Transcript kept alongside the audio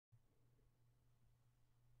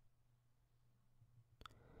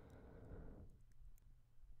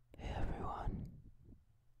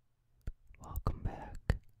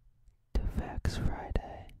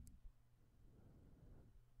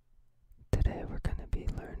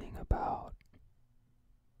about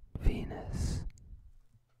Venus.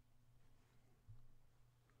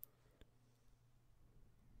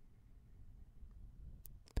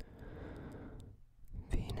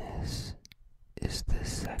 Venus is the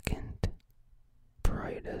second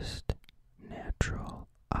brightest natural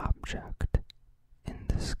object in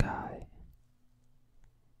the sky.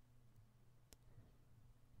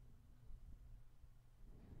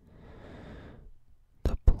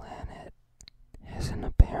 The planet has an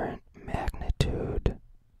apparent magnitude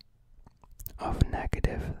of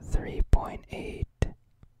 -3.8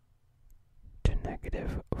 to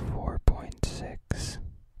 -4.6,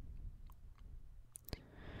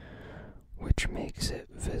 which makes it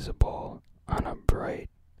visible on a bright,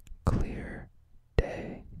 clear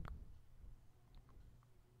day.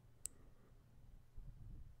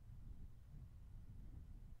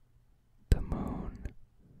 The moon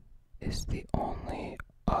is the only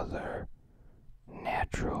other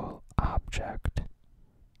natural object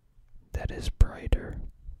that is brighter.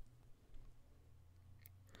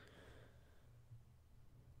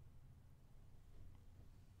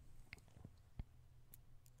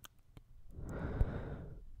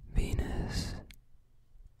 Venus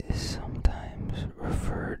is sometimes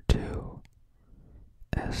referred to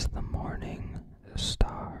as the morning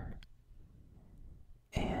star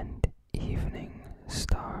and evening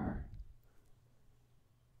star.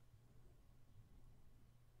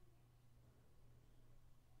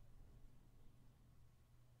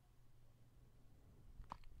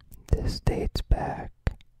 This dates back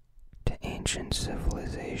to ancient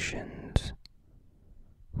civilizations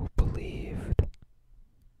who believed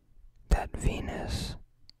that Venus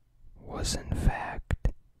was in fact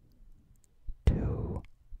two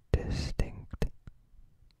distinct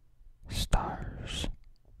stars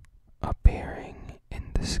appearing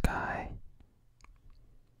in the sky.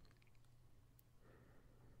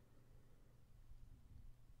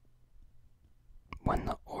 When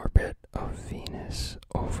the orbit of Venus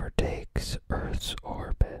overtakes Earth's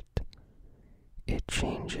orbit, it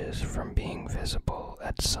changes from being visible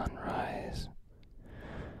at sunrise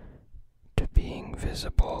to being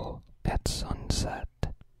visible at sunset.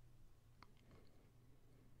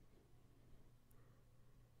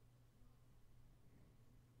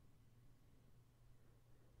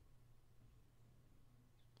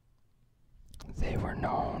 They were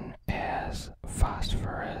known as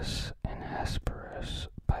Phosphorus and Hesperus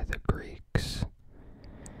by the Greeks,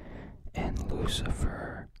 and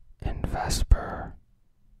Lucifer and Vesper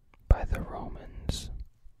by the Romans.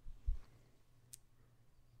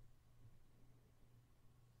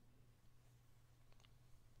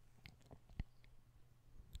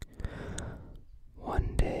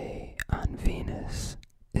 One day on Venus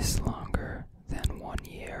is longer than 1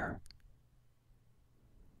 year.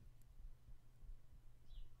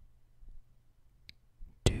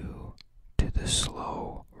 Due to the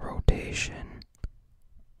slow rotation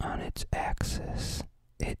on its axis,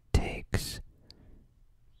 it takes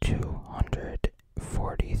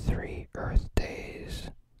 243 Earth days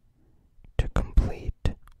to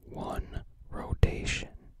complete one rotation.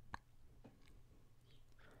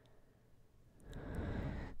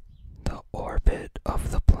 The orbit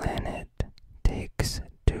of the planet takes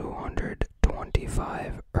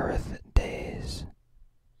 225 Earth days,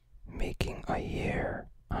 making a year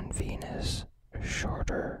on Venus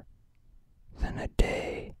shorter than a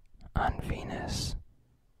day on Venus.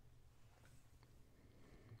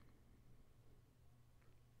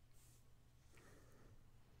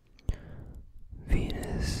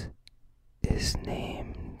 Venus is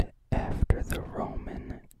named after the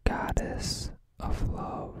Roman goddess of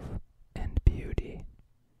love and beauty.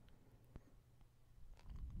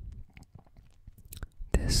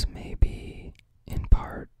 This may be, in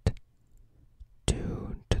part,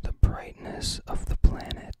 due to the brightness of the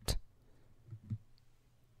planet,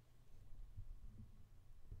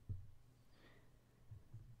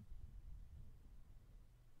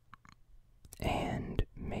 and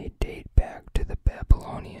may date back to the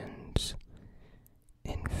Babylonians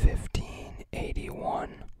in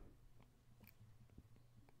 1581,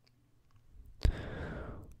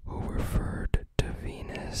 who referred to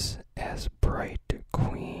Venus as bright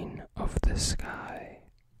queen of the sky.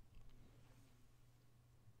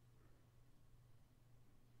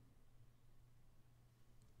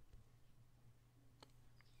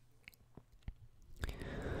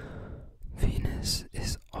 Venus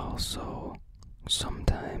is also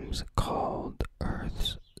sometimes called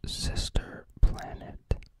Earth's sister planet.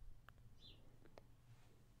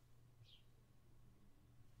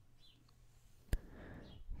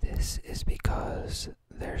 This is because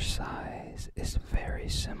their size is very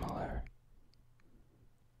similar.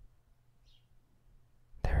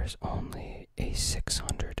 there's only a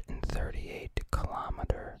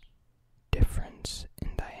 638-kilometer difference in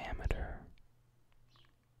diameter.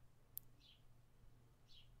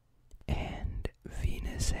 And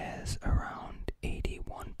Venus has around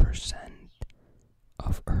 81%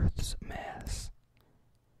 of Earth's mass.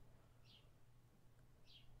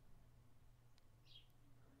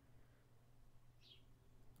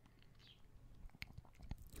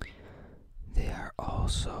 They are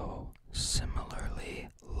also similarly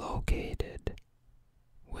located,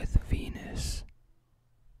 with Venus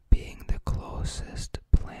being the closest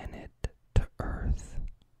planet to Earth.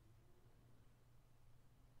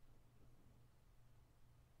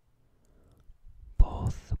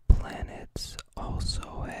 Both planets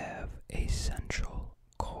also have a central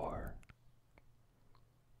core,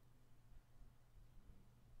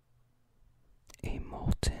 a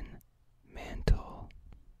molten mantle,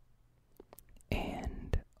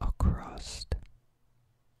 and a crust.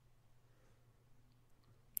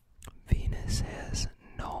 Venus has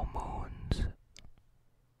no moons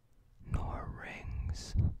nor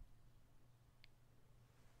rings.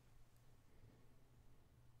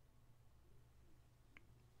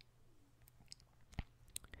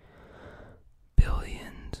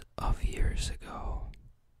 Billions of years ago,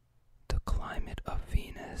 the climate of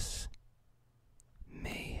Venus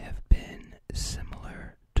may have been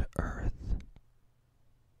similar to Earth.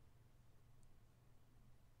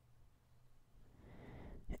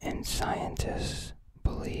 And scientists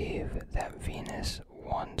believe that Venus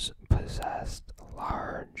once possessed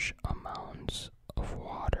large amounts of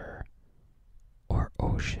water or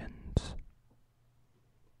oceans.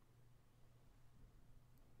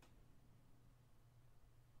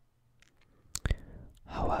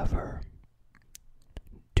 However,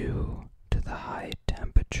 due to the high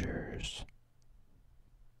temperatures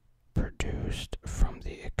produced from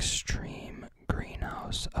the extreme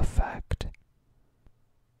greenhouse effect,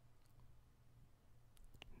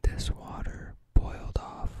 this water boiled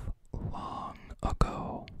off long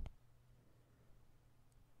ago.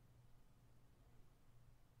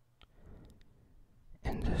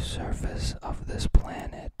 And the surface of this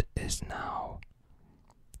planet is now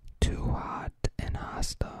too hot and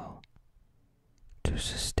hostile to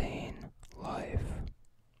sustain life.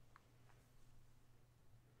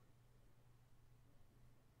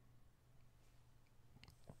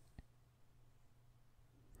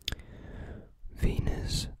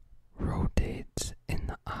 Venus rotates in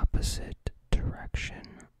the opposite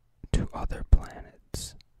direction to other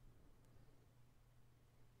planets.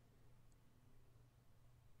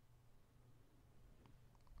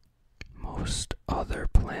 Most other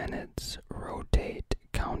planets rotate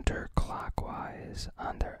counterclockwise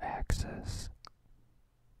on their axis.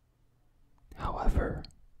 However,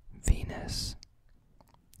 Venus,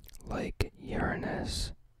 like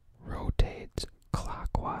Uranus, rotates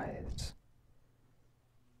clockwise.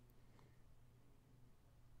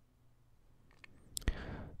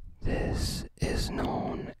 This is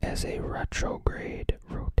known as a retrograde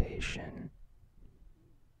rotation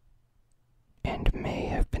and may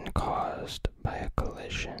have been caused by a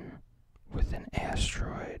collision with an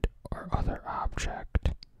asteroid or other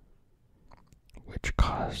object, which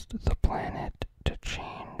caused the planet to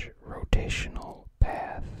change rotational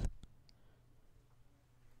path.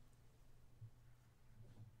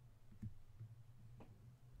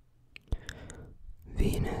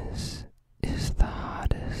 Venus is the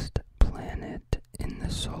hottest planet in the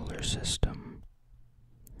solar system,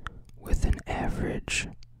 with an average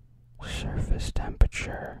surface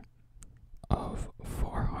temperature of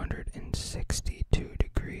 462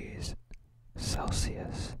 degrees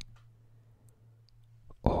Celsius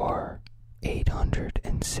or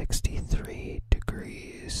 863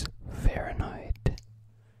 degrees Fahrenheit.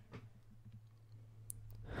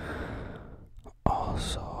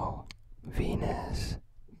 Also, Venus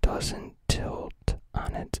doesn't tilt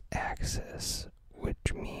on its axis,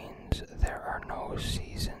 which means there are no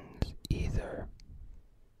seasons either.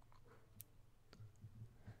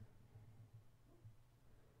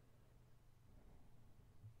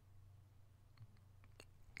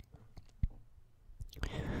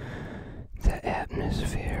 The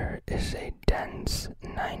atmosphere is a dense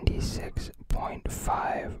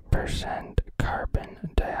 96.5% carbon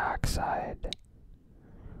dioxide,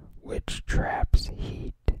 which traps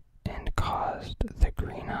heat and caused the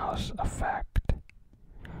greenhouse effect,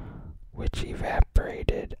 which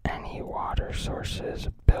evaporated any water sources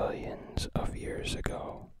billions of years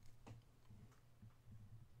ago.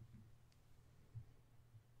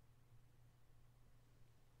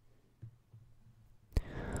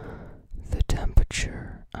 The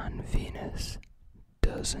temperature on Venus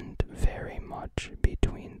doesn't vary much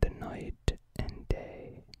between the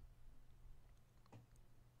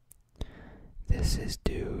This is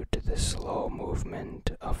due to the slow movement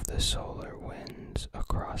of the solar winds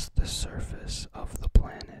across the surface of the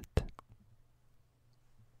planet.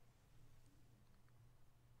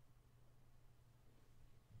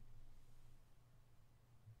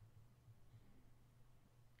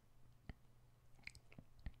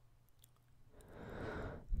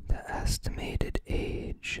 The estimated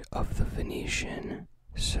age of the Venetian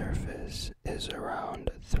surface is around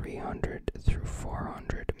 300 through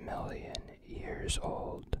 400 million years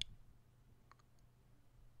old.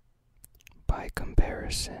 By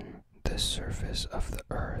comparison, the surface of the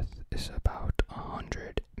Earth is about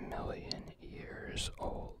 100 million years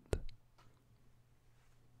old.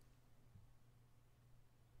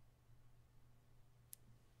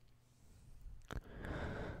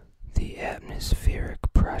 The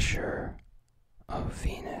atmospheric pressure of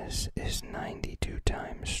Venus is 92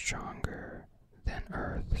 times stronger than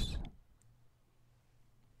Earth's.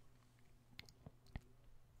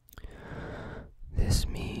 This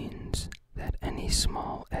means that any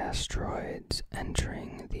small asteroids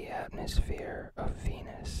entering the atmosphere of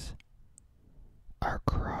Venus are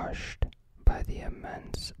crushed by the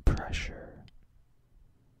immense pressure,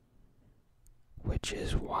 which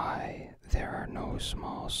is why there are no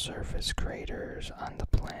small surface craters on the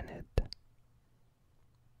planet.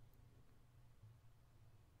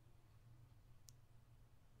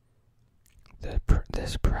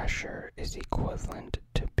 This pressure is equivalent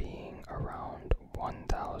to being around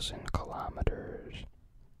 1,000 kilometers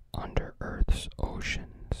under Earth's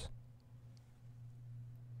oceans.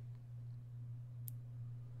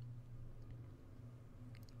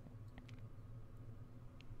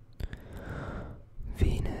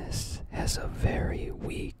 Venus has a very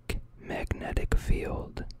weak magnetic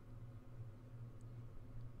field.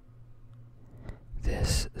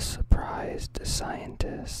 This surprised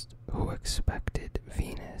scientists who expected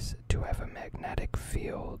Venus to have a magnetic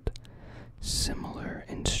field similar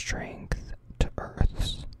in strength to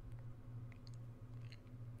Earth's.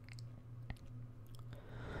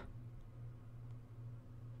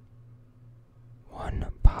 One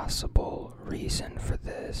possible reason for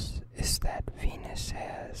this is that Venus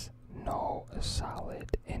has no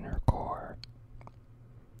solid inner core,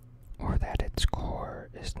 or that its core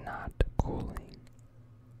is not cooling.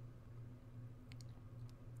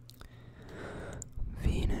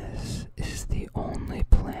 Venus is the only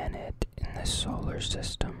planet in the solar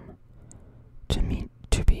system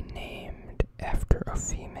to be named after a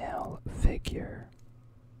female figure.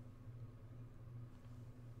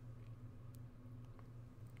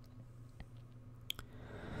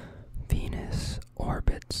 Venus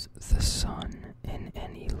orbits the Sun in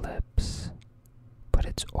an ellipse, but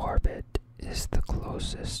its orbit is the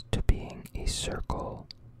closest to being a circle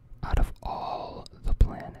out of all the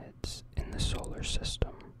planets in the solar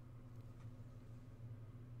system.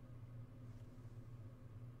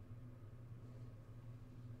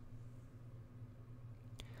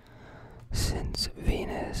 Since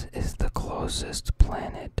Venus is the closest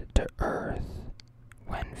planet to Earth,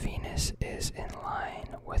 when Venus is in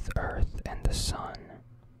line with Earth and the Sun,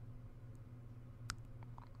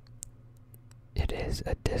 it is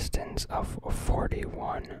a distance of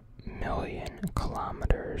 41 million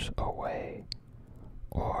kilometers away,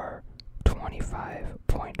 or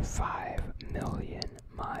 25.5 million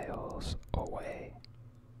miles away.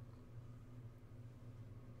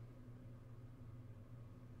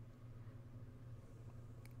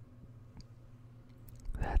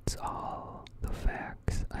 That's all the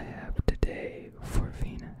facts I have today for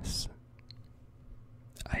Venus.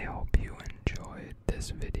 I hope you enjoyed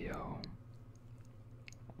this video.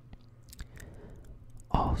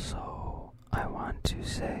 Also, I want to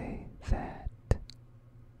say that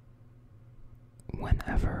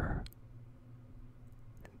whenever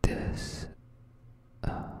this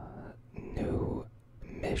new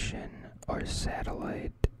mission or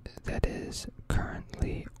satellite that is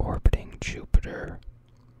currently orbiting Jupiter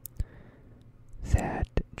that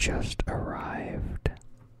just arrived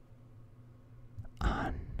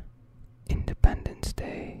on Independence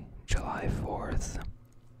Day, July 4th,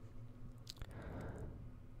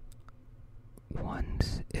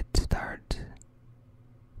 once it starts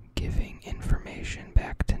giving information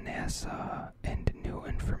back to NASA and new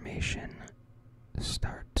information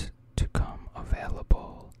starts to come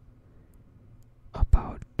available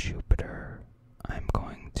about Jupiter, I'm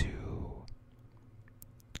going to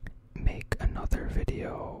make another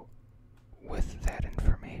video with that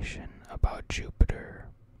information about Jupiter.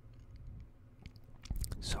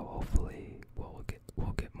 So hopefully we'll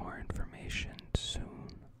get more information soon.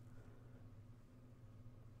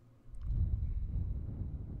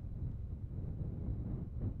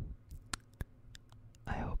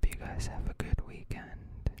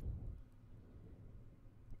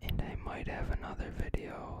 might have another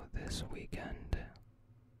video this weekend.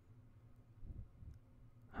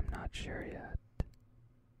 I'm not sure yet.